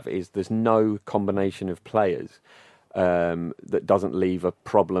Newcastle have is there's no combination of players that doesn't leave a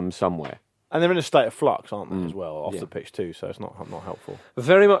problem somewhere. And they're in a state of flux, aren't they, as well, off the pitch too, so it's not helpful.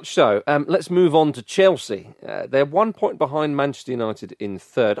 Very much so. Let's move on to Chelsea. They're 1 point behind Manchester United in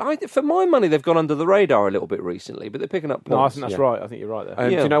third. For my money, they've gone under the radar a little bit recently, but they're picking up points. No, I think that's right. I think you're right there.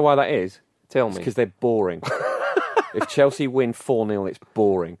 Do you know why that is? Tell me. Because they're boring. If Chelsea win 4-0, it's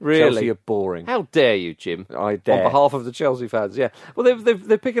boring. Really? Chelsea are boring. How dare you, Jim? I dare. On behalf of the Chelsea fans, yeah. Well,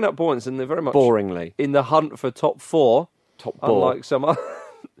 they're picking up points, and they're very much boringly in the hunt for top four. Top ball. Unlike some other...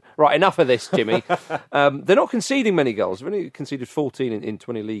 Right, enough of this, Jimmy. They're not conceding many goals. They've only conceded 14 in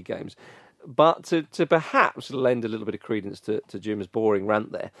 20 league games. But to perhaps lend a little bit of credence to Jim's boring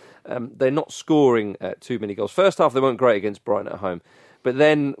rant there, they're not scoring too many goals. First half, they weren't great against Brighton at home. But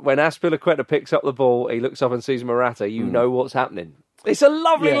then when Azpilicueta picks up the ball, he looks up and sees Morata, you know what's happening. It's a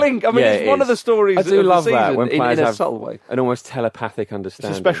lovely link. I mean, it's one of the stories I do of love the season that when in players a have subtle way. an almost telepathic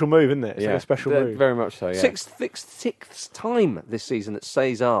understanding. It's a special move, isn't it? It's like a special move. Very much so, yeah. Sixth time this season that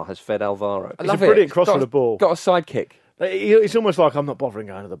Cesar has fed Alvaro. It's a brilliant cross of the ball. Got a sidekick. It's almost like, I'm not bothering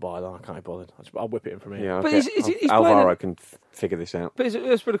going to the byline. I can't be bothered. I'll whip it in from here. Yeah, But okay. he's Alvaro can figure this out. But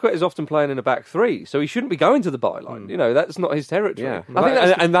Azpilicueta is often playing in a back three, so he shouldn't be going to the byline. You know, that's not his territory. Yeah, I think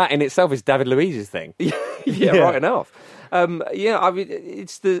that's and that in itself is David Luiz's thing. yeah, right enough. I mean,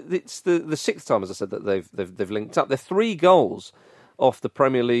 it's the sixth time, as I said, that they've linked up. They're 3 goals off the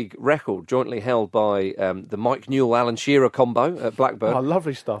Premier League record, jointly held by the Mike Newell-Alan Shearer combo at Blackburn. Oh,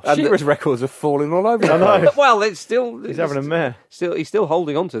 lovely stuff. Shearer's records are falling all over. I know. Well, it's still... He's having a mare. He's still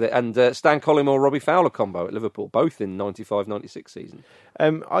holding on to it. And Stan Collymore-Robbie Fowler combo at Liverpool, both in 95-96 season.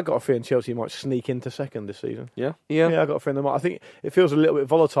 I got a feeling Chelsea might sneak into second this season. Yeah? Yeah, I got a feeling they might. I think it feels a little bit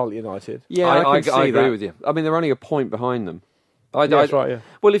volatile at United. Yeah, I I agree with you. I mean, they're only a point behind them. That's right, yeah.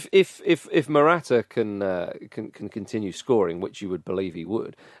 Well, if Morata can continue scoring, which you would believe he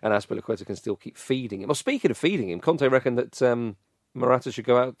would, and Azpilicueta can still keep feeding him. Well, speaking of feeding him, Conte reckoned that Morata should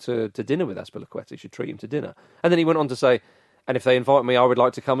go out to dinner with Azpilicueta. He should treat him to dinner. And then he went on to say, and if they invite me, I would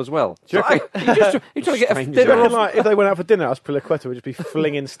like to come as well. Do you reckon? You're trying to get a Do you dinner reckon, off. like, if they went out for dinner, Azpilicueta would just be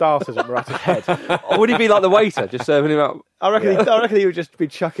flinging starters at Morata's head? Or would he be like the waiter, just serving him up? I reckon he would just be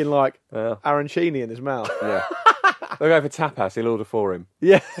chucking like arancini in his mouth. Yeah. They'll go for tapas, he'll order for him.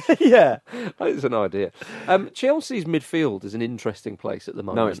 Yeah, yeah. It's an idea. Chelsea's midfield is an interesting place at the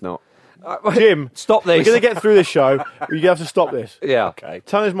moment. No, it's not. Jim, Stop this. we're going to get through this show. You have to stop this. Yeah. Okay.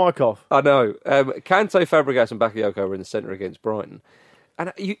 Turn his mic off. I know. Kante, Fabregas and Bakayoko were in the centre against Brighton.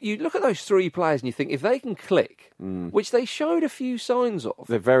 And you look at those 3 players and you think, if they can click, which they showed a few signs of.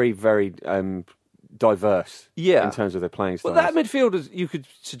 They're very, very diverse in terms of their playing styles. Well, that midfield, you could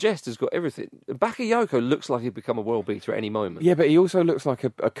suggest, has got everything. Bakayoko looks like he'd become a world beater at any moment. Yeah, but he also looks like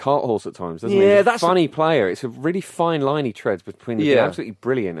a cart horse at times, doesn't he? Yeah, He's that's a funny player. It's a really fine line he treads between being absolutely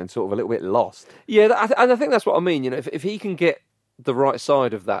brilliant and sort of a little bit lost. Yeah, and I think that's what I mean. You know, if he can get the right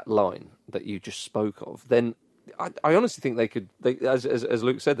side of that line that you just spoke of, then I honestly think they could, as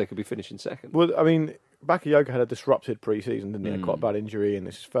Luke said, they could be finishing second. Well, I mean, Bakayoko had a disrupted pre-season, didn't he? Had quite a bad injury, and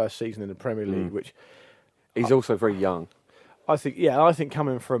this is his first season in the Premier League, which He's also very young. I think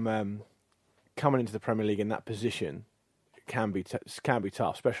coming into the Premier League in that position can be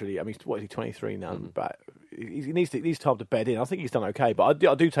tough, especially. I mean, what is he, 23 now? But he needs time to bed in. I think he's done okay, but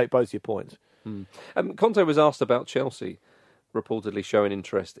I do take both your points. Conte was asked about Chelsea reportedly showing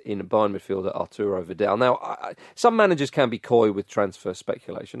interest in Bayern midfielder Arturo Vidal. Now, some managers can be coy with transfer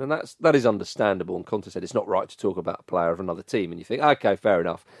speculation, and that is understandable. And Conte said it's not right to talk about a player of another team. And you think, okay, fair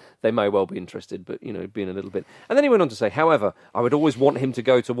enough, they may well be interested, but being a little bit. And then he went on to say, however, I would always want him to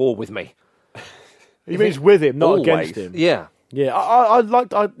go to war with me. He means with him, not Always. against him. Yeah. Yeah, I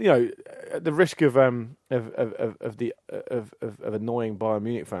like at the risk of annoying Bayern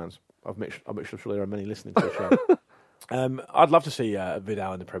Munich fans. I'm sure there are many listening to the show. I'd love to see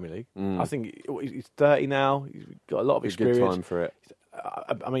Vidal in the Premier League. I think he's 30 now. He's got a lot of experience. Good time for it.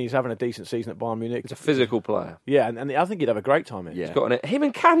 I mean, he's having a decent season at Bayern Munich. He's a physical player. Yeah, and I think he'd have a great time in. Yeah. He's got him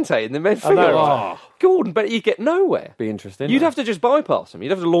and Kante in the midfield. I know. Gordon, but you'd get nowhere. Be interesting. You'd have to just bypass him.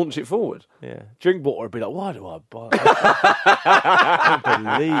 You'd have to launch it forward. Yeah. Drinkwater would be like, why do I buy I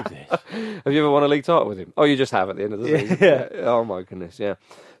can't believe this. Have you ever won a league title with him? Oh, you just have at the end of the season. Yeah. Oh, my goodness, yeah.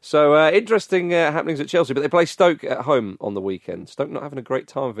 So, interesting happenings at Chelsea, but they play Stoke at home on the weekend. Stoke not having a great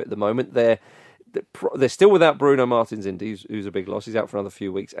time of it at the moment. They're still without Bruno Martins Indy, who's a big loss. He's out for another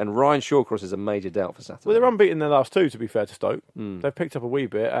few weeks. And Ryan Shawcross is a major doubt for Saturday. Well, they're unbeaten in their last 2, to be fair to Stoke. They've picked up a wee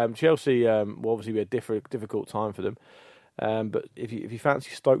bit. Chelsea will obviously be a difficult time for them. But if you fancy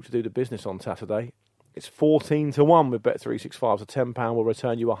Stoke to do the business on Saturday, it's 14-1 with Bet365. So £10 will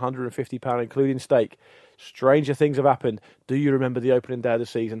return you £150, including stake. Stranger things have happened. Do you remember the opening day of the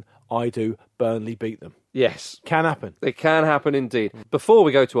season? I do. Burnley beat them. Yes. Can happen. It can happen indeed. Before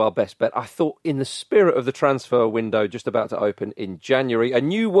we go to our best bet, I thought in the spirit of the transfer window just about to open in January, a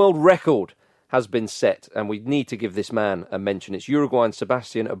new world record has been set, and we need to give this man a mention. It's Uruguayan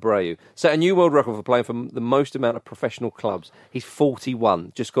Sebastian Abreu. Set a new world record for playing for the most amount of professional clubs. He's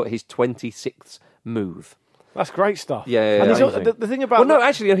 41, just got his 26th move. That's great stuff. Yeah, and yeah. the thing about... Well, no,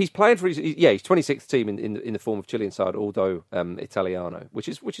 actually, he's playing for his 26th team in the form of Chilean side, Aldo Italiano, which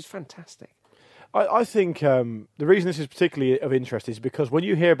is fantastic. I think the reason this is particularly of interest is because when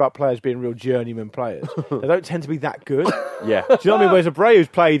you hear about players being real journeyman players, they don't tend to be that good. Yeah. Do you know what I mean? Whereas Abreu's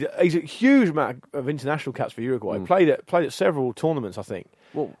played, he's a huge amount of international caps for Uruguay. Played at several tournaments, I think.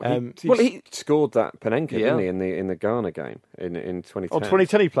 Well, he scored that Panenka, didn't he, in the Ghana game in 2010. Oh,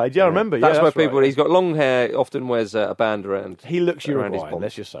 2010 he played. Yeah, I remember. That's yeah, where people. Right. He's got long hair. Often wears a band around. He looks around Uruguayan.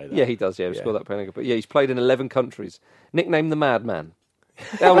 Let's just say that. Yeah, he does. Yeah, he scored that Panenka. But yeah, he's played in 11 countries. Nicknamed the Madman.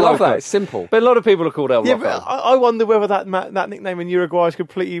 I love that. It's simple. But a lot of people are called El Yeah, Rocco. but I wonder whether that nickname in Uruguay is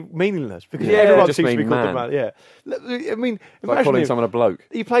completely meaningless because everyone just seems to be mean called the man. man. Yeah, I mean, It's like imagine calling him. someone a bloke.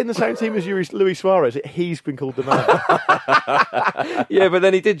 He played in the same team as Luis Suarez. He's been called the man. Yeah, but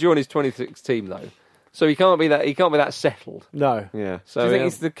then he did join his 26th team though, so he can't be that settled. No. Yeah. So, Do you think yeah.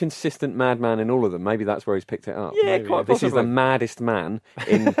 he's the consistent madman in all of them? Maybe that's where he's picked it up. Yeah, Maybe. quite This is the possibly. maddest man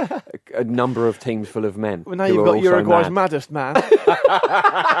in a number of teams full of men. Well, now who you've are got also Uruguay's mad. maddest man.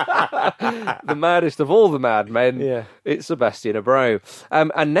 The maddest of all the madmen. Yeah. It's Sebastian Abreu.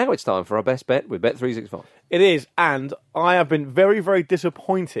 And now it's time for our best bet with Bet365. It is, and I have been very, very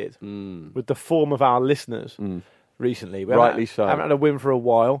disappointed with the form of our listeners recently. We Rightly so. haven't had a win for a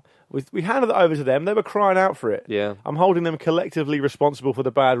while. We handed it over to them. They were crying out for it. Yeah. I'm holding them collectively responsible for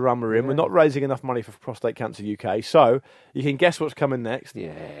the bad run we're in. We're not raising enough money for Prostate Cancer UK. So you can guess what's coming next.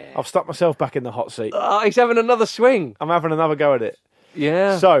 Yeah. I've stuck myself back in the hot seat. He's having another swing. I'm having another go at it.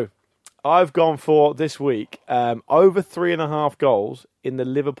 Yeah. So I've gone for this week over 3.5 goals in the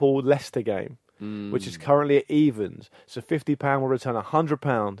Liverpool-Leicester game, which is currently at evens. So £50 will return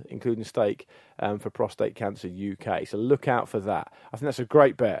 £100, including stake, for Prostate Cancer UK. So look out for that. I think that's a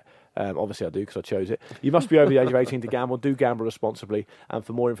great bet. Obviously I do because I chose it. You must be over the age of 18 to gamble. Do gamble responsibly. And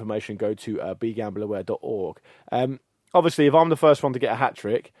for more information, go to begambleaware.org. Obviously, if I'm the first one to get a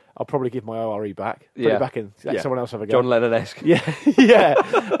hat-trick, I'll probably give my ORE back. Put it back in. Let someone else have a go. John Lennon-esque. Yeah, yeah.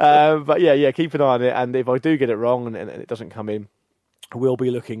 But yeah, keep an eye on it. And if I do get it wrong and it doesn't come in, we'll be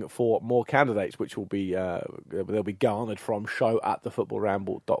looking for more candidates, which will be they'll be garnered from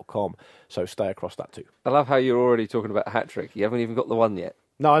show@thefootballramble.com. So stay across that too. I love how you're already talking about hat-trick. You haven't even got the one yet.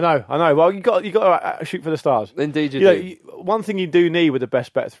 No, I know. Well, you got to shoot for the stars. Indeed you know, do. One thing you do need with the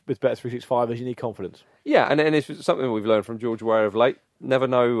best bet with Bet365 is you need confidence. Yeah, and it's something we've learned from George Weah of late. Never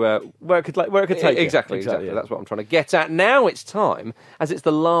know where it could take you. Exactly. Yeah. That's what I'm trying to get at. Now it's time, as it's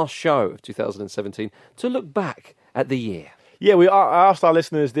the last show of 2017, to look back at the year. Yeah, I asked our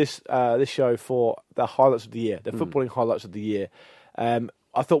listeners this show for the highlights of the year, the footballing highlights of the year.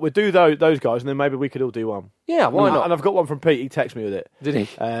 I thought we'd do those guys, and then maybe we could all do one. Yeah, why not? And I've got one from Pete. He texted me with it. Did he?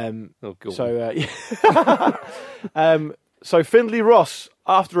 Oh, God. So, so Findlay Ross,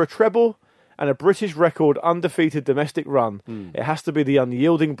 after a treble and a British record undefeated domestic run, it has to be the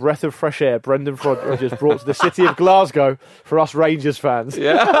unyielding breath of fresh air Brendan Rodgers brought to the city of Glasgow for us Rangers fans.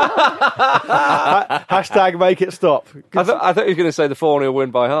 Yeah. Hashtag make it stop. I thought he was going to say the 4-0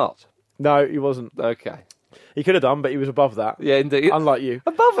 win by Heart. No, he wasn't. Okay. He could have done, but he was above that. Yeah, indeed. Unlike you.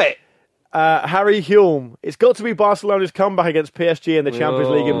 Above it. Harry Hulme. It's got to be Barcelona's comeback against PSG in the Champions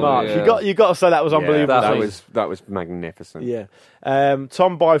League in March. Yeah. You got to say that was unbelievable. That was magnificent. Yeah.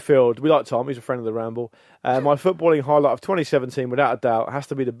 Tom Byfield. We like Tom. He's a friend of the Ramble. My footballing highlight of 2017, without a doubt, has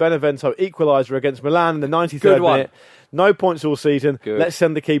to be the Benevento equaliser against Milan in the 93rd minute. No points all season. Good. Let's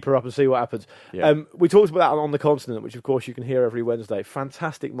send the keeper up and see what happens. Yeah. We talked about that on The Continent, which of course you can hear every Wednesday.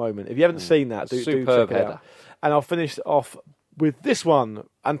 Fantastic moment. If you haven't seen that, do Superb check it header. out. And I'll finish off with this one.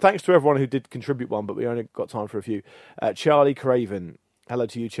 And thanks to everyone who did contribute one, but we only got time for a few. Charlie Craven. Hello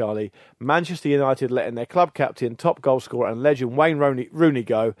to you, Charlie. Manchester United letting their club captain, top goal scorer and legend Wayne Rooney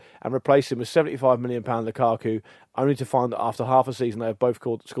go and replace him with £75 million Lukaku, only to find that after half a season they have both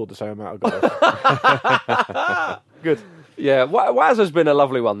scored the same amount of goals. Good. Yeah, Waz has been a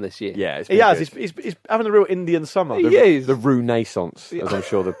lovely one this year. Yeah, He has. He's having a real Indian summer. He is. The Renaissance, as I'm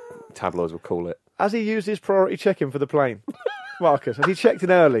sure the tabloids will call it. Has he used his priority check-in for the plane? Marcus, has he checked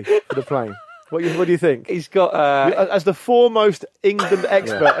in early for the plane? What do you think? He's got... As the foremost England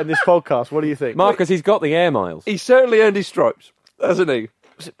expert in this podcast, what do you think? Marcus, he's got the air miles. He's certainly earned his stripes, hasn't he?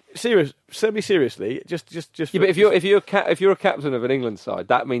 Semi-seriously, just. Yeah, but if you're a captain of an England side,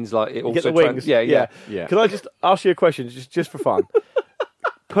 that means like it you also get the wings. yeah. Can I just ask you a question, just for fun?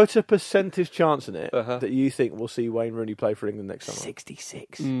 Put a percentage chance in it that you think we'll see Wayne Rooney play for England next summer.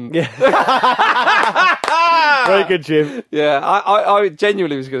 66. Yeah. Very good, Jim. Yeah, I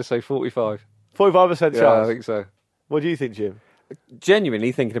genuinely was going to say 45. 45% chance. Yeah, I think so. What do you think, Jim?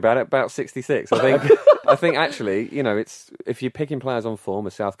 Genuinely thinking about it, about 66. I think actually, it's if you're picking players on form,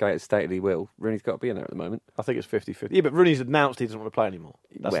 as Southgate has stated he will, Rooney's got to be in there at the moment. I think it's 50-50. Yeah, but Rooney's announced he doesn't want to play anymore.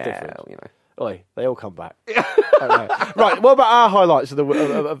 That's the difference. Oi, they all come back. Right, what about our highlights of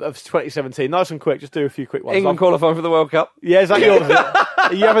 2017? Nice and quick, just do a few quick ones. England qualifying for the World Cup. Yeah, is that yours?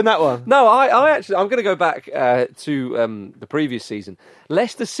 Are you having that one? No, I'm going to go back to the previous season.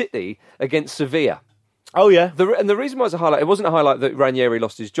 Leicester City against Sevilla. Oh yeah, and the reason why it's a highlight, it wasn't a highlight that Ranieri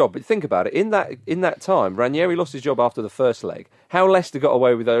lost his job, but think about it. In that time, Ranieri lost his job after the first leg. How Leicester got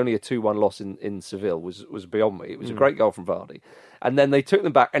away with only a 2-1 loss in Seville was beyond me. It was a great goal from Vardy, and then they took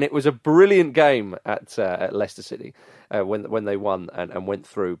them back, and it was a brilliant game at Leicester City when they won and went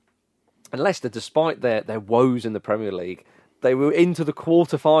through. And Leicester, despite their woes in the Premier League, they were into the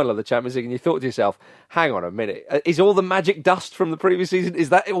quarter-final of the Champions League, and you thought to yourself, hang on a minute, is all the magic dust from the previous season, is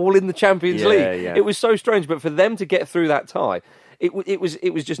that all in the Champions League? Yeah. It was so strange, but for them to get through that tie, it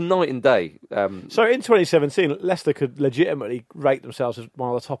was just night and day. So in 2017, Leicester could legitimately rate themselves as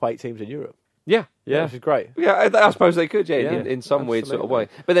one of the top 8 teams in Europe. Yeah, which is great. Yeah, I suppose they could. In some weird sort of way.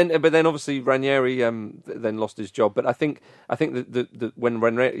 But then obviously Ranieri then lost his job. But I think that when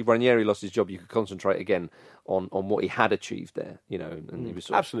Ranieri lost his job, you could concentrate again on what he had achieved there. And he was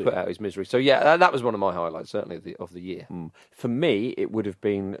sort of put out his misery. So yeah, that was one of my highlights certainly of the year. For me, it would have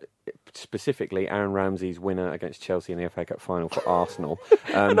been specifically Aaron Ramsey's winner against Chelsea in the FA Cup final for Arsenal.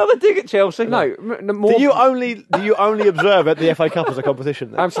 Another dig at Chelsea. No, more. Do you only observe at the FA Cup as a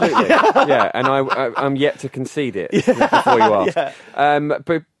competition? Then? Absolutely, yeah. And I'm yet to concede it before you ask.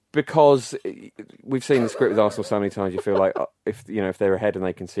 But because we've seen the script with Arsenal so many times, you feel like if they're ahead and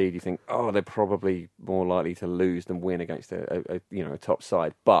they concede, you think, they're probably more likely to lose than win against a top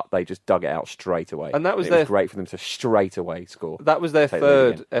side. But they just dug it out straight away, and that was great for them to straight away score. That was their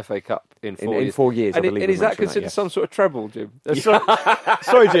third FA Cup in 4 years. And is that considered some sort of treble, Jim?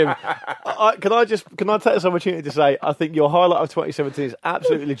 Sorry, Jim. Can I take this opportunity to say I think your highlight of 2017 is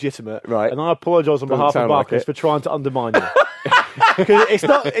absolutely legitimate, right? And I apologise on behalf of Barclays for trying to undermine you. Because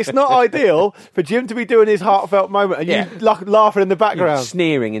it's not ideal for Jim to be doing his heartfelt moment and you laughing in the background, you're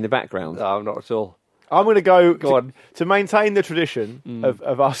sneering in the background. No, not at all. I'm going to go to maintain the tradition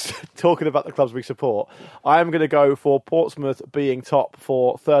of us talking about the clubs we support. I am going to go for Portsmouth being top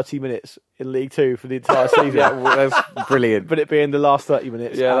for 30 minutes in League Two for the entire season. That's brilliant. But it being the last 30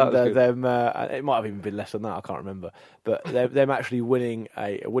 minutes. Yeah, and that was them. It might have even been less than that. I can't remember. But them actually winning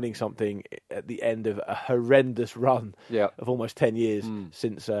something at the end of a horrendous run of almost 10 years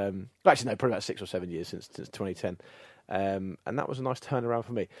since. Actually, no, probably about 6 or 7 years since 2010. And that was a nice turnaround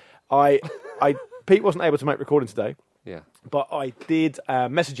for me. Pete wasn't able to make recording today. Yeah. But I did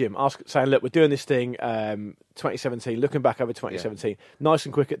message him, saying, look, we're doing this thing, 2017, looking back over 2017, nice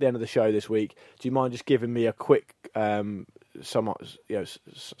and quick at the end of the show this week. Do you mind just giving me a quick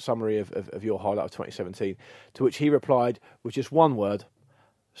summary of your highlight of 2017? To which he replied with just one word,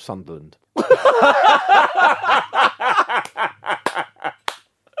 Sunderland.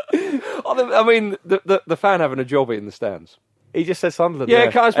 I mean, the fan having a job in the stands. He just said Sunderland.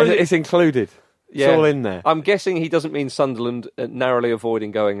 Yeah, I suppose it's included. Yeah. It's all in there. I'm guessing he doesn't mean Sunderland narrowly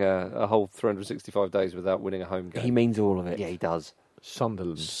avoiding going a whole 365 days without winning a home game. He means all of it. Yeah, he does.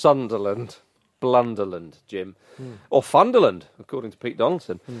 Sunderland. Blunderland, Jim. Or Funderland, according to Pete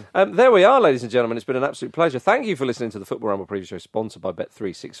Donaldson. There we are, ladies and gentlemen. It's been an absolute pleasure. Thank you for listening to the Football Ramble Preview Show, sponsored by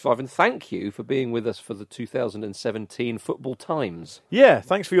Bet365. And thank you for being with us for the 2017 Football Times. Yeah,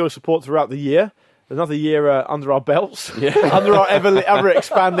 thanks for your support throughout the year. Another year under our belts, under our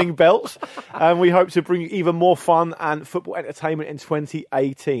ever-expanding belts. And we hope to bring you even more fun and football entertainment in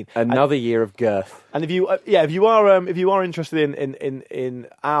 2018. Another year of girth. And if you are interested in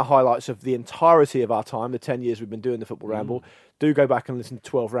our highlights of the entirety of our time, the 10 years we've been doing the Football Ramble, do go back and listen to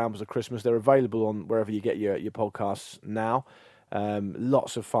 12 Rambles of Christmas. They're available on wherever you get your podcasts now.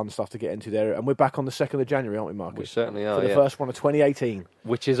 Lots of fun stuff to get into there. And we're back on the 2nd of January, aren't we, Marcus? We certainly are, for the first one of 2018.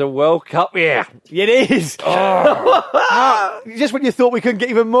 Which is a World Cup year. It is! Just when you thought we couldn't get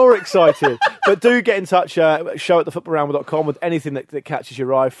even more excited. But do get in touch, show at thefootballramble.com with anything that catches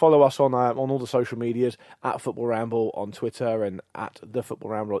your eye. Follow us on all the social medias, at Football Ramble on Twitter and at The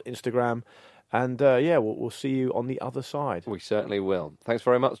Football Ramble on Instagram. And we'll see you on the other side. We certainly will. Thanks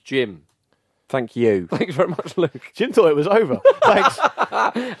very much, Jim. Thank you. Thanks very much, Luke. Jim thought it was over. Thanks.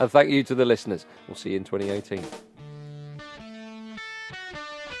 And thank you to the listeners. We'll see you in 2018.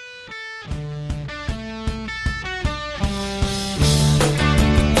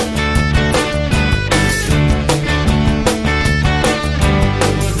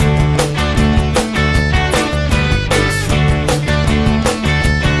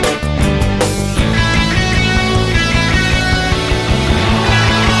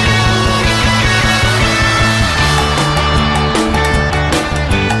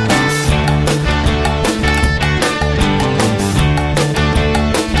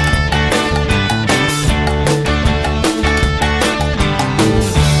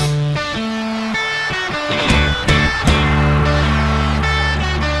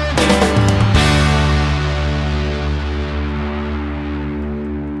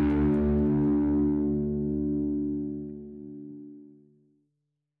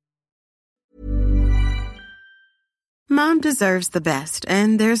 Mom deserves the best,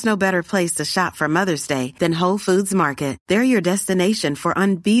 and there's no better place to shop for Mother's Day than Whole Foods Market. They're your destination for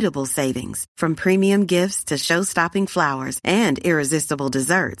unbeatable savings, from premium gifts to show-stopping flowers and irresistible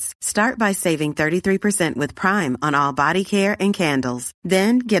desserts. Start by saving 33% with Prime on all body care and candles.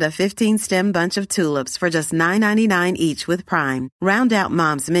 Then get a 15-stem bunch of tulips for just $9.99 each with Prime. Round out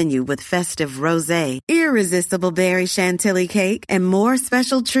Mom's menu with festive rosé, irresistible berry chantilly cake, and more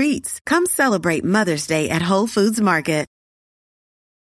special treats. Come celebrate Mother's Day at Whole Foods Market.